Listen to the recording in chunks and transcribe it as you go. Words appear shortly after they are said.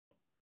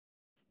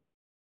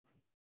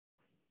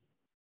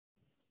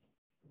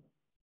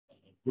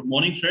Good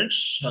morning,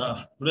 friends.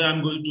 Today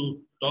I'm going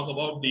to talk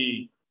about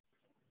the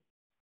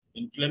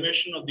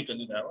inflammation of the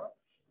conjunctiva.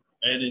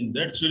 And in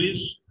that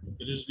series,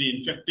 it is the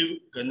infective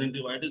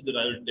conjunctivitis that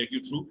I will take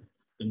you through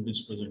in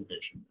this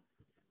presentation.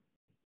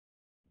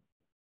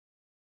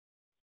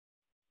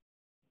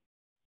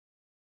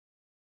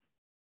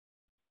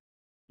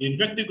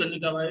 Infective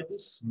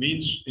conjunctivitis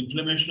means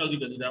inflammation of the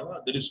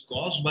conjunctiva that is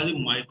caused by the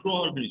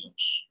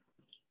microorganisms.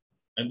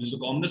 And this is the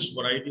commonest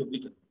variety of the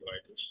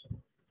conjunctivitis.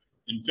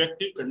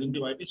 Infective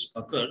conjunctivitis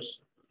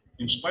occurs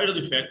in spite of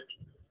the fact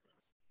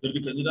that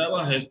the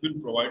conjunctiva has been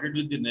provided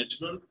with the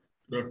natural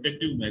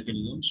protective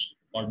mechanisms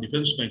or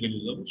defense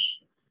mechanisms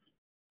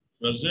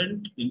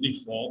present in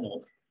the form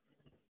of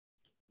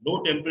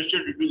low temperature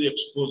due to the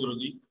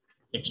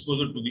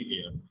exposure to the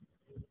air.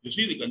 You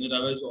see, the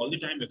conjunctiva is all the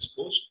time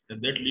exposed,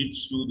 and that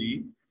leads to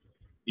the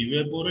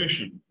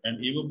evaporation,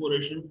 and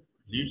evaporation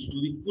leads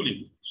to the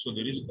cooling. So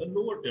there is a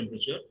lower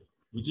temperature,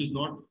 which is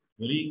not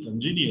very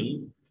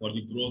congenial for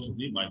the growth of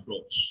the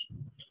microbes.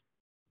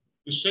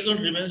 The second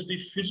remains the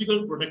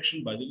physical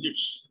protection by the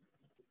lids.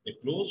 They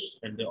close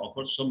and they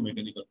offer some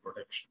mechanical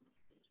protection.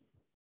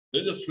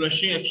 There is a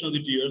flushing action of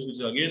the tears, which is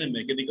again a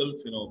mechanical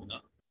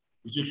phenomena,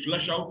 which will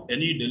flush out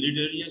any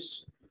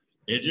deleterious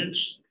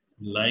agents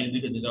lying in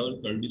the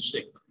conjunctival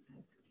cul-de-sac.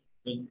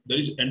 There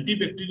is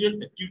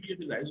antibacterial activity of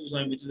the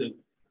lysozyme, which is an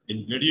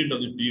ingredient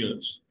of the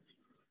tears,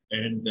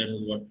 and that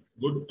has got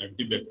good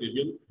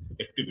antibacterial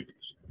activities.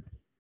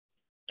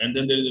 And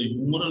then there is a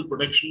humoral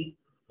protection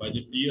by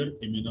the tear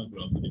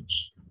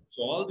immunoglobulins.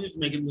 So all these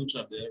mechanisms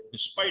are there.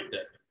 Despite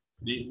that,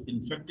 the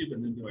infective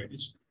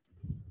conjunctivitis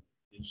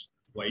is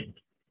quite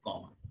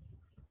common.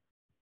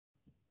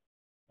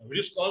 It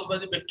is caused by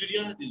the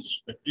bacteria,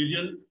 is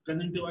bacterial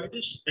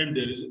conjunctivitis, and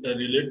there is a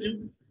relative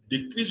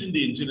decrease in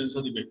the incidence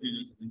of the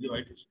bacterial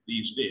conjunctivitis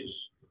these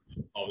days.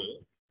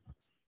 However,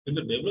 in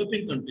the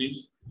developing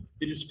countries,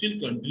 it still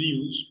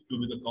continues to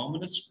be the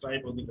commonest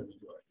type of the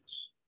conjunctivitis.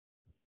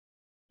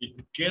 It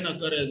can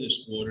occur as a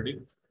sporadic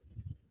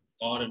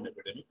or an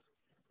epidemic,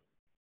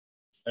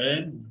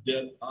 and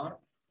there are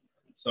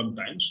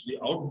sometimes the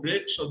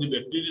outbreaks of the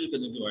bacterial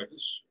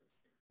conjunctivitis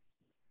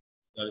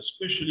are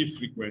especially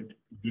frequent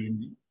during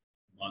the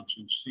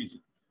monsoon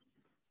season.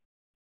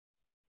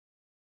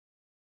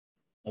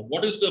 Now,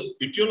 what is the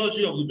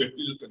etiology of the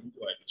bacterial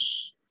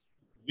conjunctivitis?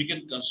 We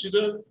can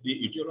consider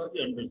the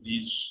etiology under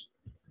these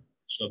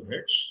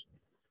subheads: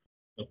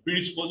 the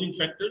predisposing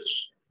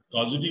factors,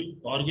 causative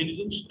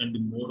organisms, and the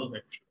mode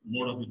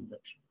of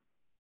infection.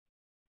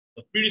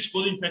 The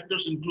predisposing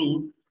factors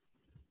include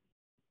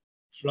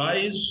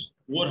flies,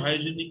 poor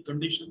hygienic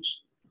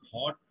conditions,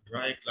 hot,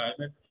 dry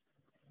climate,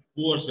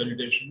 poor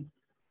sanitation,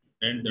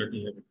 and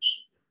dirty habits.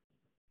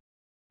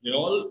 They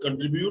all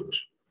contribute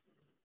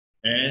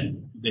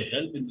and they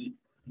help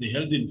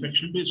the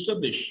infection to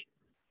establish.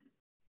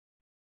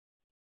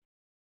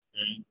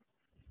 And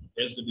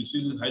as the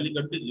disease is highly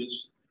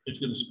contagious, it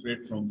can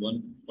spread from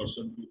one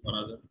person to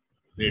another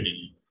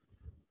readily.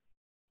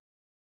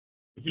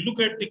 If you look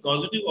at the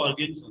causative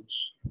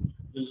organisms,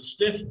 there is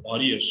Staph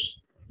aureus,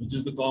 which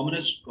is the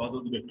commonest cause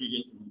of the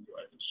bacterial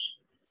conjunctivitis.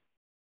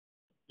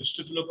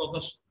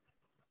 Staphylococcus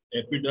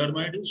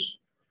epidermidis,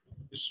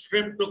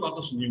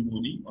 Streptococcus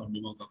pneumoniae or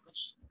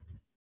pneumococcus.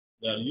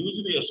 They are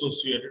usually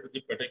associated with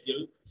the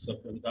petechial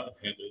subconjunctival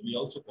hemorrhage. We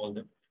also call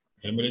them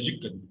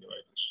hemorrhagic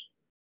conjunctivitis.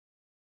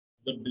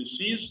 The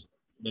disease,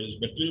 that is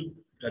bacterial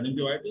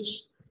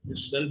conjunctivitis,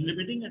 is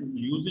self-limiting and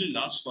usually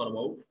lasts for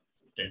about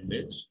 10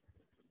 days.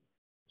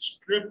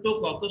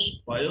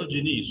 Streptococcus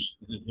pyogenes,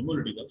 which is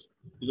hemolyticus,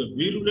 is a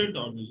virulent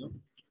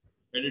organism,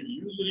 and it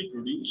usually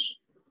produces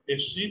a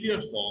severe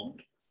form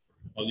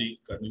of the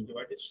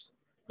conjunctivitis,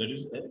 that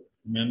is a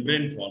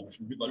membrane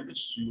formation. We call it a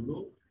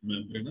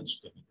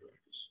pseudo-membranous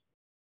conjunctivitis.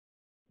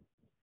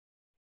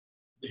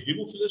 The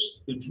Haemophilus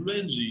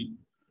influenzae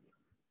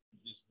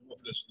is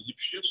Haemophilus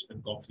aegyptius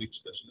and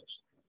Coxsackie bacillus.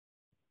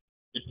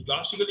 It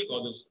classically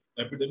causes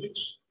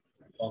epidemics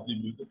of the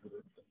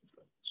mucopurulent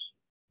conjunctivitis.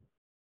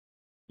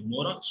 The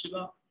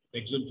Moraxilla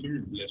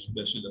exenfield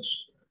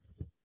bacillus,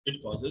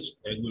 it causes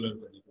angular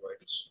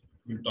conjunctivitis.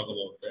 We'll talk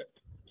about that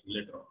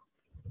later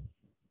on.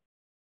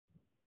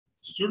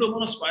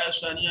 Pseudomonas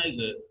pyogenes is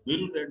a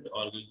virulent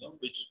organism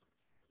which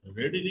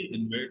readily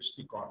invades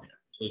the cornea.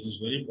 So it is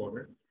very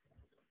important.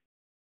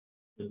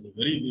 It is a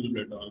very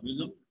virulent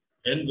organism.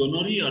 And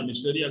gonorrhea or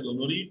Neisseria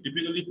gonorrhoeae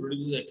typically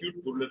produces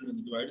acute purulent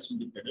conjunctivitis in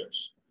the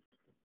adults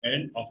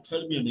and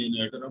ophthalmia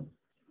neonatum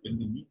in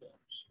the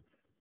newborns.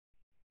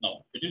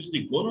 Now, it is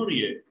the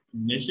gonorrhea,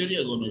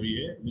 Neisseria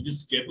gonorrhoeae, which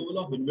is capable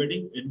of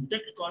invading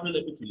intact corneal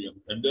epithelium,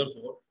 and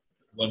therefore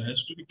one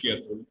has to be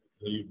careful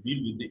when you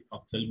deal with the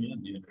ophthalmia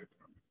neonatum.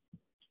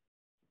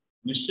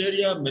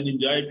 Neisseria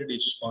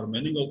meningitidis or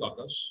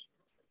meningococcus,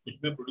 it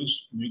may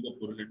produce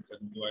mucopurulent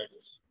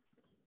conjunctivitis.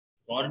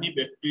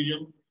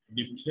 Corynebacterium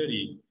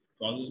diphtheriae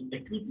causes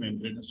acute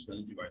membranous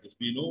conjunctivitis.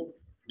 We know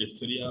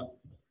diphtheria,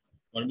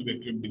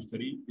 Corynebacterium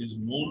diphtheriae is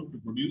known to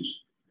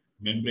produce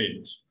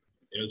membranes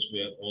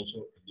elsewhere also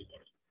in the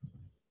body.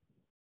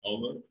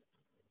 However,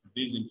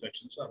 These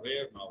infections are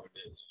rare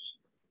nowadays.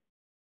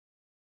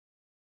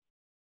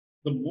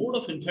 The mode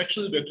of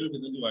infection of bacterial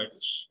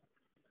conjunctivitis.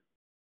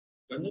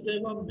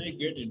 Conjunctiva may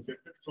get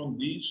infected from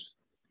these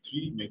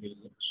three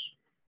mechanisms: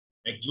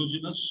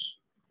 exogenous,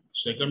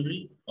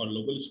 secondary or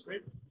local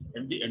spread,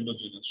 and the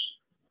endogenous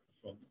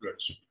from the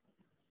bloodstream.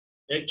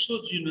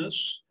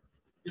 Exogenous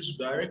is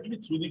directly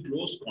through the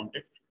close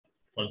contact,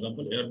 for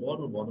example,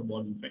 airborne or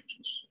waterborne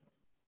infections,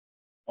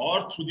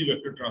 or through the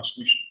vector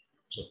transmission,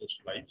 such as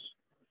flies,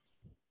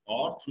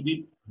 or through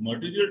the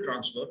material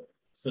transfer,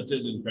 such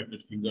as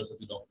infected fingers of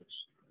the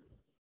doctors,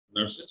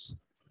 nurses,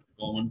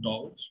 common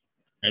towels,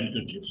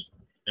 handkerchiefs,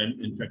 and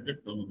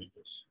infected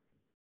thermometers.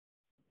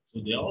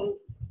 So they all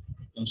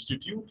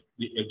constitute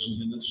the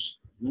exogenous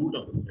route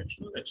of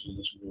infection or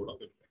exogenous mode of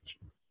infection.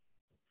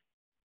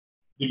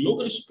 The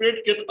local spread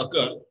can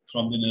occur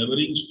from the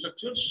neighboring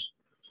structures,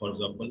 for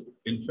example,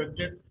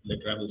 infected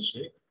lacrimal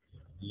sac,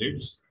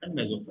 lids, and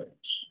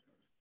nasopharynx.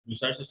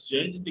 Besides a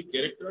change in the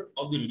character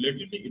of the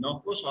relatively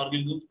innocuous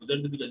organisms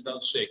present in the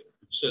lacrimal sac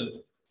itself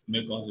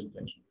may cause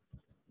infection.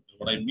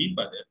 What I mean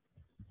by that,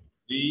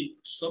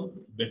 some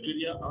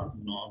bacteria are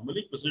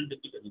normally present in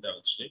the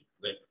lacrimal sac,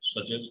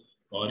 such as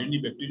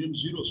Corynebacterium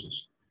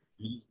xerosis,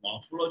 which is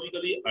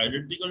morphologically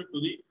identical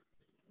to the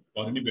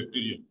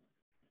Corynebacterium,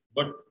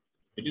 but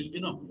it is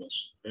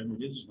innocuous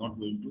and it is not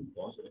going to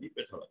cause any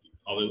pathology.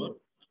 However,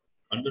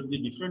 under the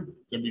different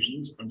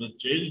conditions, under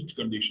changed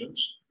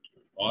conditions,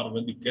 or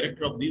when the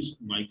character of these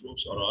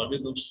microbes or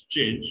organisms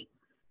change,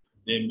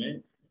 they may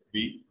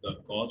be the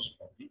cause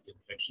of the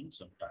infection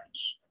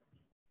sometimes.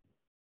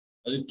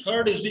 And the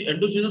third is the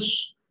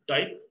endogenous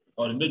type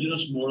or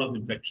endogenous mode of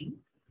infection.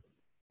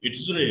 It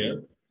is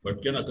rare,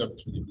 but can occur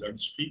through the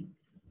bloodstream,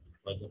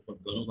 for example,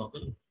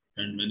 gonococcal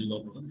and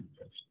meningococcal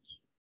infections.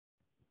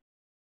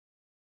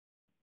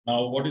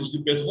 Now, what is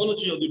the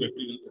pathology of the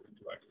bacterial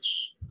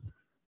conjunctivitis?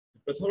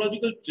 The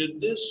pathological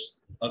changes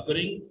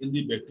occurring in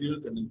the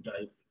bacterial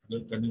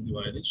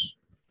conjunctivitis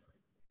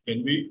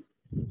can be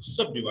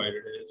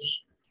subdivided as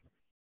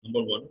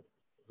number one,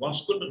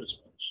 vascular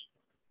response.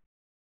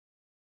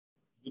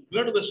 The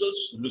blood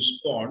vessels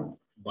respond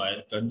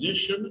by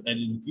congestion and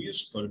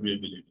increased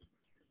permeability.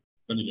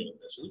 Conjunctival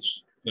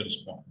vessels, they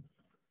respond.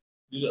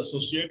 This is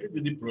associated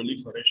with the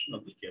proliferation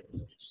of the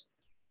capillaries.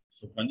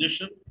 So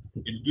congestion,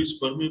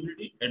 increased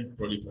permeability, and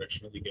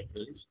proliferation of the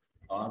capillaries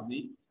are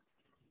the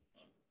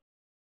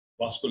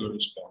vascular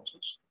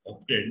responses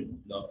obtained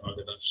or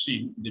that are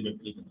seen in the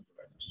bacterial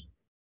conjunctivitis.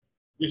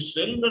 The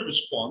cellular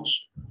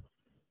response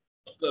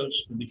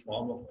occurs in the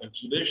form of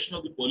exudation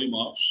of the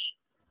polymorphs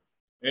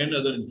and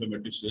other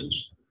inflammatory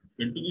cells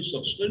into the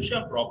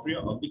substantia propria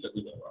of the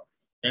conjunctiva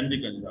and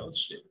the conjunctival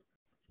sac.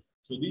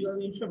 So these are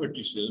the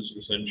inflammatory cells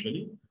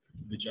essentially,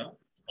 which are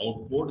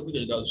outpoured in the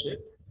conjunctival sac,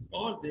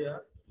 or they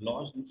are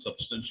lodged in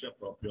substantia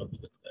propria of the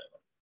conjunctiva.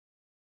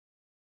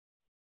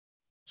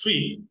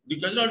 3. The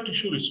conjunctival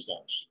tissue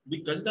response.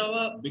 The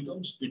conjunctiva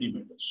becomes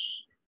edematous.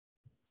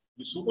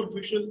 The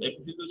superficial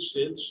epithelial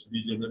cells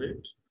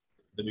degenerate,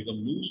 they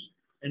become loose,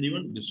 and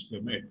even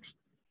desquamate.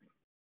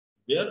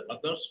 There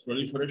occurs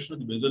proliferation of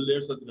the basal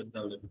layers of the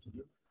conjunctival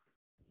epithelium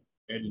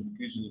and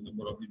increase in the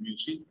number of the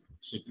mucin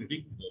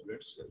secreting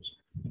goblet cells.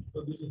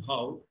 So this is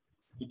how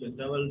the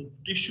conjunctival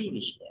tissue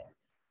responds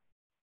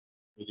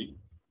to the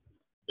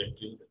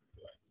bacterial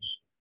conjunctivitis.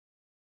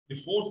 The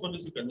fourth one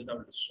is the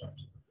conjunctival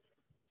discharge.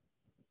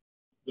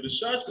 The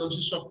discharge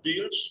consists of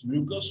tears,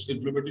 mucus,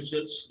 inflammatory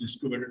cells,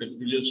 desquamated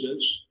epithelial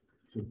cells,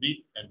 fluid,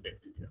 and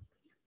bacteria.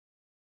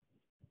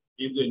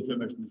 If the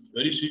inflammation is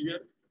very severe,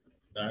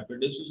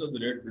 diapedesis of the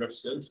red blood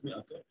cells may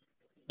occur,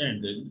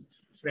 and then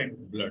frank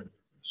blood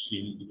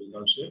seen in the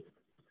conjunctival sac,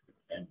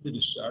 and the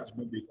discharge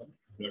may become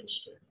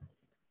blood-stained.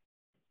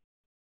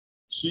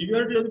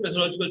 Severity of the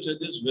pathological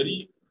changes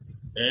vary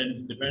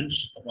and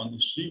depends upon the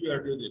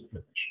severity of the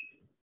inflammation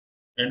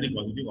and the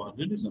positive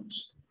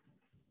organisms.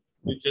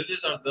 The changes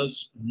are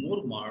thus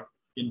more marked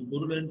in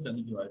purulent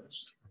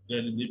conjunctivitis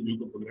than in the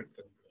mucopurulent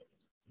conjunctivitis.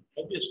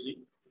 Obviously,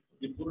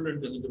 the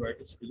purulent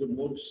conjunctivitis is a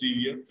more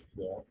severe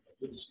form of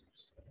the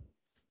disease.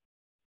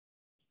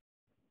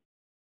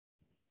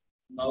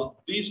 Now,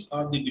 these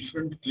are the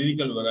different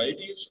clinical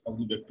varieties of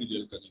the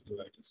bacterial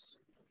conjunctivitis.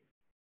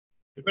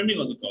 Depending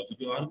on the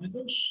causative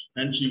organisms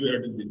and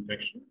severity of the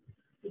infection,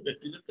 the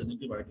bacterial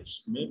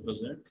conjunctivitis may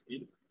present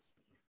in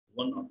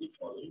one of the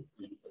following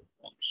clinical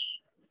forms: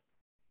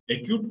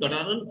 acute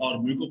catarrhal or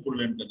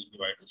mucopurulent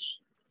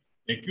conjunctivitis,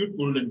 acute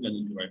purulent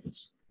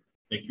conjunctivitis,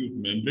 acute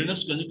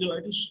membranous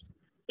conjunctivitis,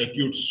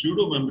 acute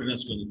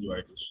pseudomembranous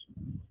conjunctivitis,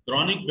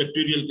 chronic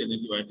bacterial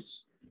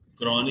conjunctivitis,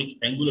 chronic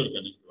angular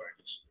conjunctivitis.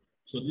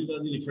 So these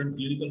are the different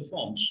clinical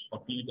forms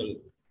or clinical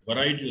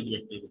variety of the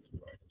bacterial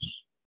conjunctivitis.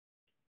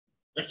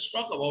 Let's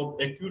talk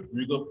about acute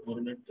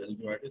mucopurulent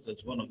conjunctivitis as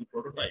one of the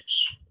prototypes.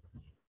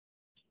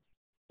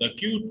 The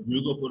acute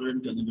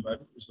mucopurulent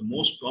conjunctivitis is the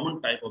most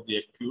common type of the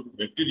acute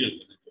bacterial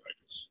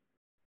conjunctivitis.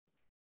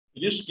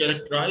 It is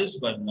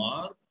characterized by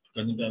marked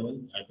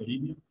conjunctival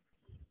hyperemia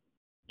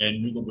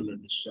and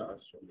mucopurulent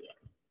discharge from the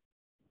eye.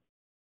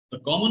 The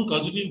common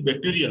causative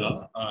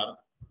bacteria are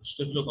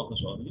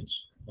Staphylococcus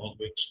aureus,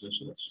 Bacillus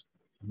bacillus,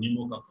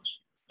 Pneumococcus,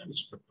 and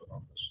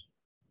Streptococcus.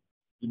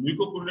 The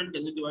mucopurulent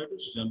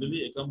conjunctivitis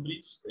generally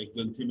accompanies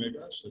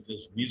exanthemata such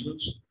as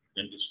measles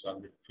and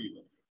scarlet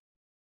fever.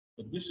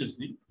 So this is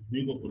the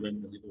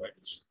mucopurulent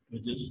conjunctivitis,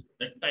 which is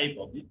a type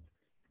of the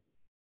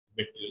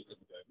bacterial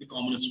conjunctivitis, the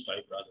commonest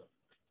type rather.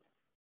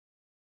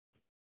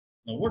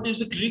 Now, what is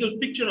the clinical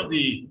picture of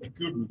the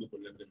acute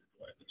mucopurulent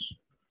conjunctivitis?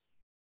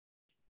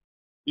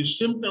 The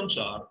symptoms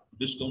are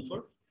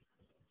discomfort,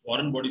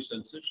 foreign body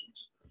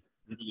sensations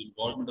due to the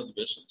involvement of the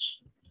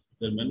vessels.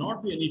 There may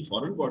not be any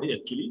foreign body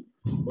actually,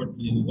 but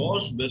the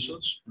engorged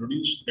vessels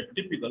produce a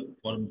typical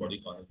foreign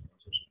body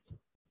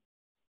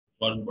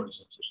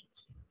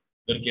sensations.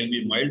 There can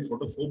be mild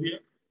photophobia,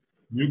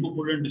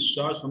 mucopurulent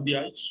discharge from the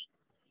eyes,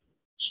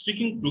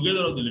 sticking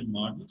together of the lid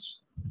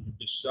margins,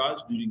 discharge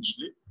during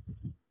sleep,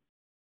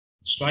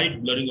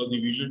 slight blurring of the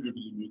vision due to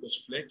the mucus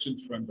flex in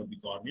front of the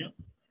cornea,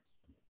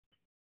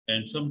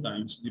 and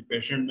sometimes the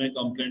patient may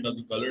complain of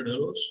the colored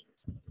halos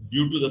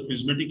due to the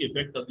prismatic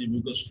effect of the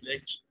mucus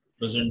flex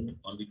present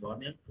on the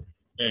cornea,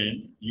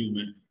 and you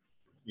may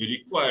be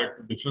required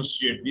to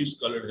differentiate these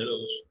colored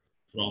halos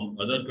from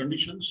other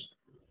conditions,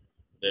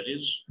 that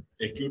is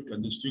acute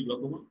congestive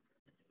glaucoma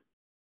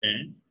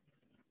and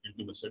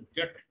intumescent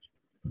cataract.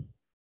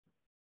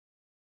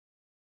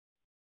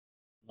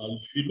 Now,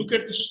 if you look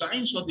at the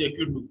signs of the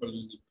acute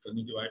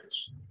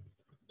conjunctivitis,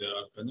 there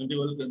are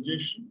conjunctival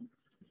congestion,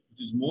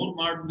 which is more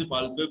marked in the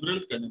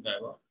palpebral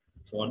conjunctiva,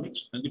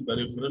 fornix, and the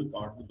peripheral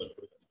part of the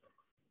peripheral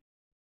conjunctiva.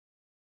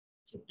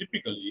 So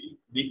typically,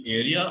 the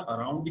area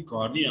around the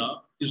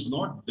cornea is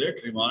not that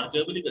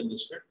remarkably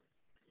congested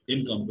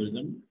in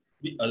comparison.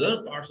 The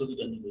other parts of the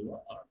conjunctiva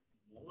are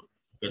more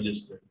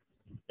congested,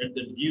 and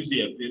that gives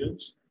the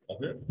appearance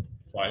of a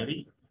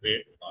fiery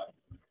red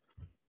eye.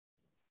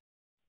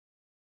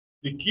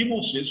 The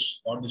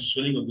chemosis or the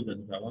swelling of the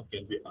conjunctiva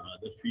can be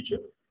another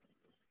feature.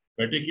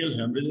 Petechial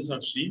hemorrhages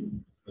are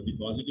seen, but the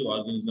positive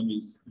organism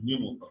is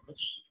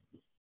pneumococcus.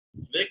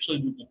 Flakes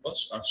of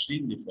mucopus are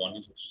seen in the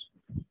fornices,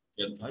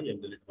 canthi,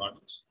 and the lid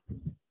margins.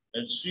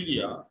 And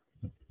cilia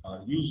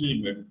are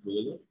usually met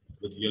together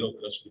with yellow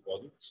crust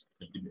deposits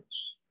at the base.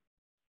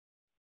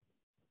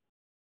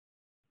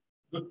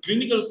 The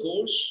clinical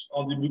course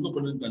of the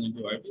mucopurulent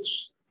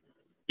conjunctivitis,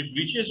 it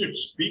reaches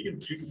its peak in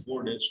 3 to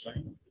 4 days'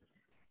 time.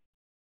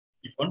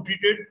 If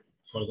untreated,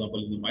 for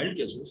example, in the mild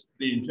cases,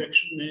 the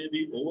infection may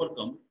be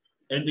overcome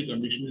and the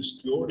condition is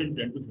cured in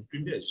 10 to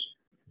 15 days.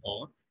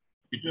 Or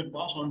it may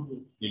pass on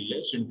to the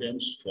less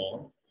intense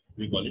form,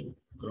 we call it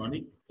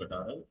chronic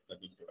catarrhal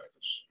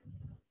conjunctivitis.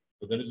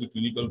 So there is a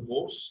clinical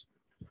course,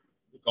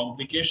 the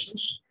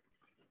complications,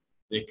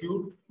 the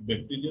acute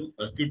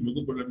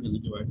mucopurulent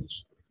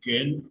conjunctivitis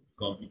can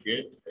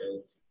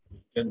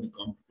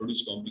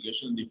produce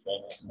complications in the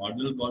form of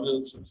marginal corneal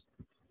ulcers,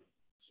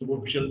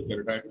 superficial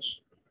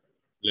keratitis,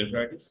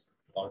 blepharitis,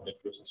 or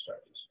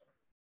dactylocystitis.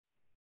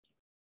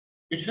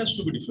 It has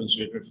to be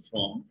differentiated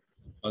from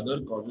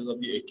other causes of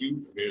the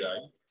acute red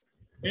eye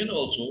and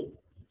also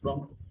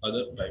from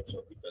other types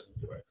of the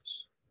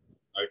conjunctivitis.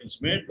 It is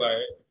made by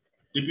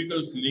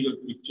typical clinical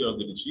picture of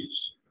the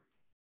disease.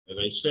 As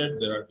I said,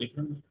 there are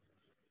different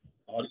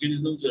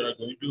organisms that are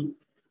going to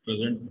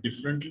present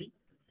differently,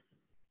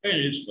 and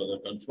it is further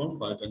confirmed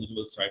by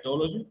conjunctival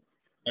cytology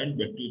and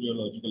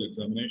bacteriological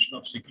examination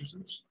of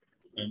secretions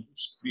and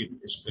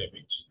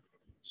scrapings.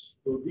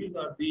 So these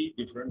are the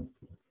different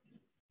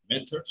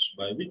methods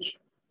by which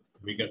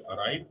we can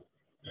arrive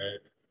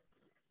at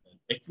an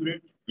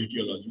accurate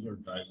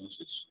etiological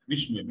diagnosis,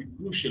 which may be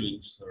crucial in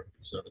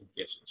certain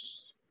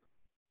cases.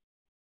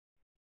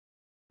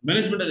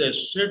 Management, as I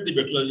said, the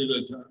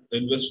bacteriological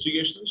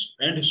investigations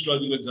and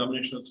histological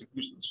examination of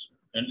secretions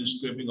and the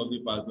scraping of the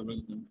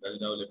palpebral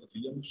conjunctival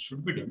epithelium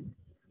should be done.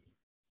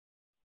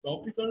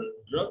 Topical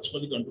drugs for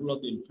the control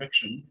of the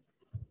infection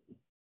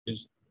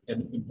is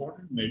an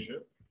important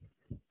measure.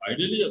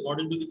 Ideally,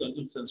 according to the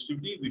concept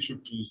sensitivity, we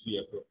should choose the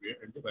appropriate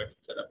antibiotic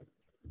therapy.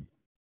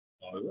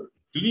 However,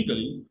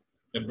 clinically,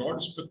 a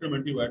broad spectrum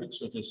antibiotics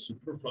such as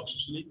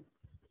ciprofloxacin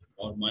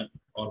or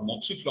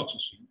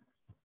moxifloxacin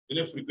in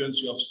a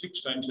frequency of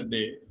 6 times a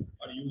day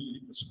are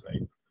usually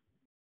prescribed.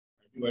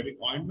 Antibiotic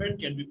ointment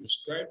can be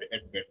prescribed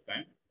at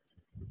bedtime,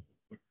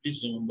 but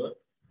please remember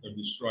that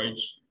the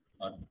steroids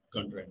are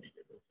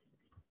contraindicated.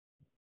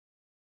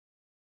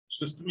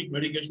 Systemic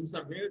medications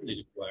are rarely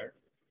required.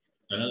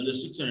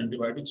 Analgesics and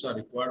antibiotics are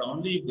required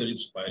only if there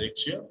is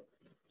pyrexia,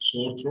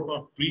 sore throat,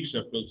 or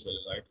pre-septal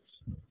cellulitis.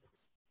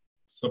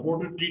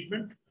 Supportive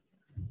treatment,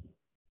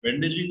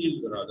 bandaging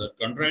is rather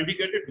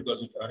contraindicated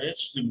because it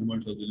arrests the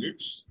movement of the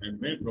lids and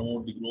may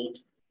promote the growth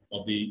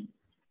of the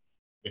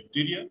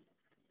bacteria.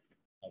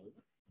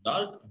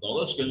 Dark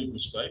goggles can be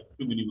prescribed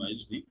to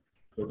minimize the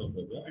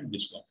photophobia and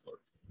discomfort.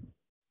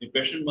 The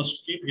patient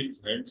must keep his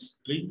hands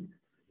clean.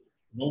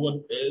 No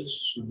one else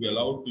should be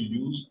allowed to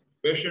use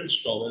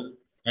patient's towel,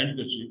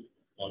 handkerchief,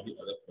 or the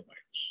other